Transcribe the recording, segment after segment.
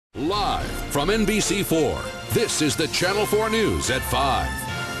Live from NBC4, this is the Channel 4 News at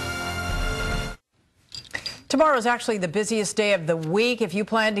 5. Tomorrow is actually the busiest day of the week. If you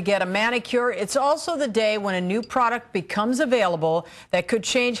plan to get a manicure, it's also the day when a new product becomes available that could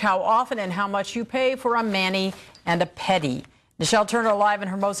change how often and how much you pay for a mani and a pedi. Nichelle Turner live in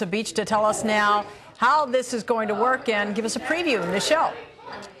Hermosa Beach to tell us now how this is going to work and give us a preview. Nichelle.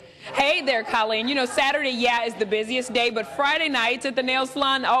 Hey there, Colleen. You know, Saturday, is the busiest day, but Friday nights at the nail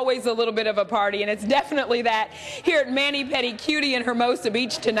salon, always a little bit of a party, and it's definitely that here at Mani Pedi Cutie in Hermosa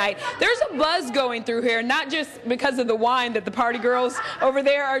Beach tonight. There's a buzz going through here, not just because of the wine that the party girls over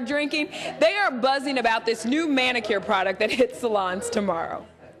there are drinking. They are buzzing about this new manicure product that hits salons tomorrow.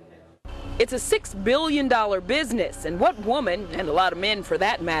 It's a $6 billion business, and what woman, and a lot of men for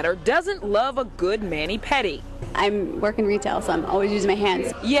that matter, doesn't love a good mani-pedi? I'm working retail, so I'm always using my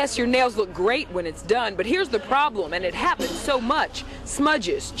hands. Yes, your nails look great when it's done, but here's the problem, and it happens so much.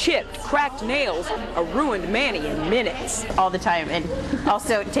 Smudges, chips, cracked nails, a ruined mani in minutes. All the time, and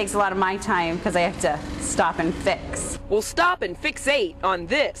also it takes a lot of my time because I have to stop and fix. We'll stop and fixate on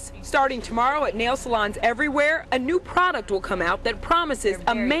this. Starting tomorrow at nail salons everywhere, a new product will come out that promises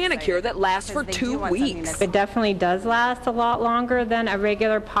a manicure that lasts for 2 weeks. It definitely does last a lot longer than a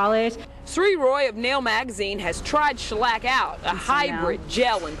regular polish. Sri Roy of Nail Magazine has tried Shellac out, a hybrid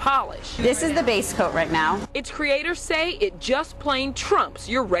gel and polish. This is the base coat right now. Its creators say it just plain trumps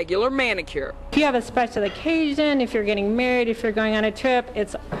your regular manicure. If you have a special occasion, if you're getting married, if you're going on a trip,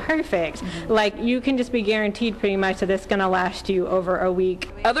 it's perfect. Like, you can just be guaranteed pretty much that it's going to last you over a week.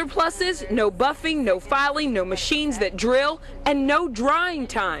 Other pluses: no buffing, no filing, no machines that drill, and no drying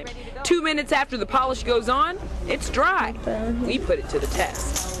time. 2 minutes after the polish goes on, it's dry. We put it to the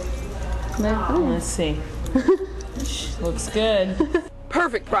test. Let's see. Looks good.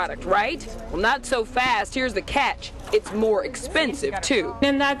 Perfect product, right? Well, not so fast. Here's the catch. It's more expensive, too.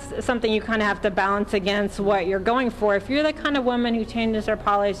 And that's something you kind of have to balance against what you're going for. If you're the kind of woman who changes her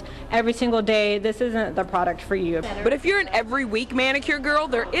polish every single day, this isn't the product for you. But if you're an every week manicure girl,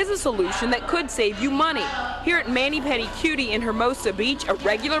 there is a solution that could save you money. Here at Mani Pedi Cutie in Hermosa Beach, a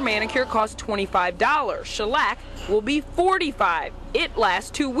regular manicure costs $25. Shellac will be $45. It lasts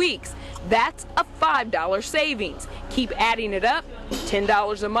 2 weeks. That's a $5 savings. Keep adding it up.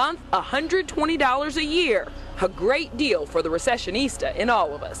 $10 a month, $120 a year. A great deal for the recessionista in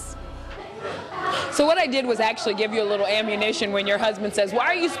all of us. So what I did was actually give you a little ammunition when your husband says, "Why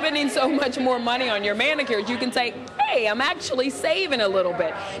are you spending so much more money on your manicures?" You can say, "Hey, I'm actually saving a little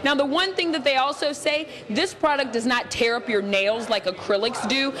bit." Now, the one thing that they also say, this product does not tear up your nails like acrylics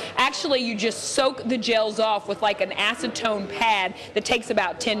do. Actually, you just soak the gels off with like an acetone pad that takes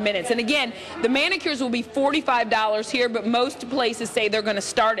about 10 minutes. And again, the manicures will be $45 here, but most places say they're going to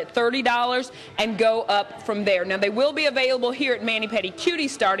start at $30 and go up from there. Now, they will be available here at Mani Pedi Cutie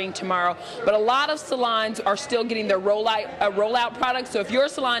starting tomorrow, but a lot of salons are still getting their rollout products. So if your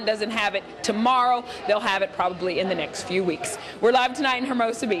salon doesn't have it tomorrow, they'll have it probably in the next few weeks. We're live tonight in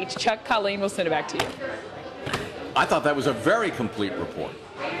Hermosa Beach. Chuck, Colleen, we'll send it back to you. I thought that was a very complete report.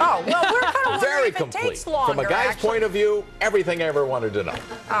 Oh, well, we're kind of wondering Very if complete. it takes longer. From a guy's point of view, everything I ever wanted to know.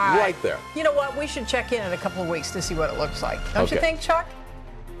 Right there. You know what? We should check in a couple of weeks to see what it looks like. Don't you think, Chuck?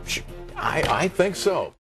 I think so.